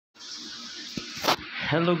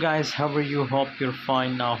Hello guys, how are you? Hope you're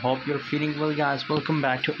fine now. Hope you're feeling well guys. Welcome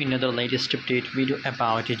back to another latest update video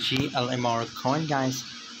about a GLMR coin guys.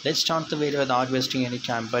 Let's start the video without wasting any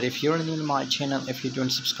time. But if you're new to my channel, if you don't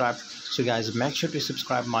subscribe, so guys make sure to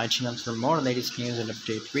subscribe my channel for more latest news and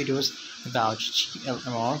update videos about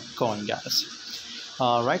GLMR coin guys.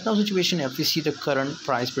 Right now situation, if we see the current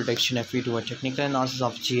price prediction, if we do a technical analysis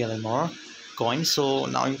of GLMR coin, so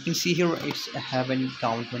now you can see here it's having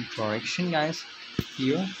downward direction guys.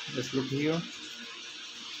 Here, let's look here.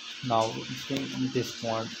 Now it's going in this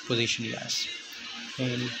one position guys,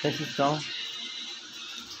 and this is the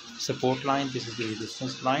support line, this is the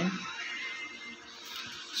resistance line.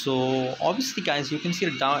 So obviously guys, you can see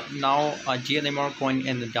now a GLMR coin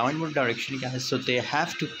in the downward direction guys, so they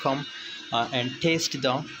have to come and test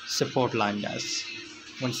the support line guys.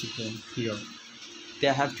 Once again here they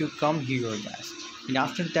have to come here guys, and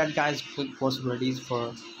after that guys, possibilities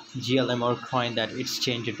for GLMR coin that it's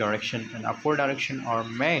changed direction and upward direction, or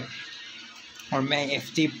may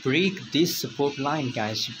if they break this support line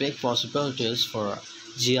guys, big possibilities for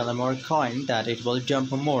GLMR coin that it will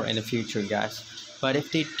jump more in the future guys. But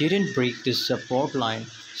if they didn't break this support line,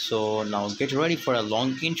 so now get ready for a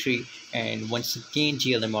long entry, and once again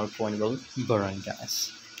GLMR coin will burn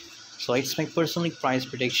guys. So it's my personal price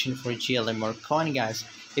prediction for GLMR coin guys.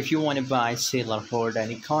 If you want to buy, sell or hold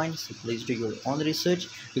any coin, so please do your own research,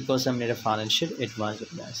 because I'm not a financial advisor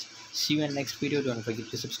guys. See you in the next video. Don't forget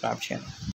to subscribe channel.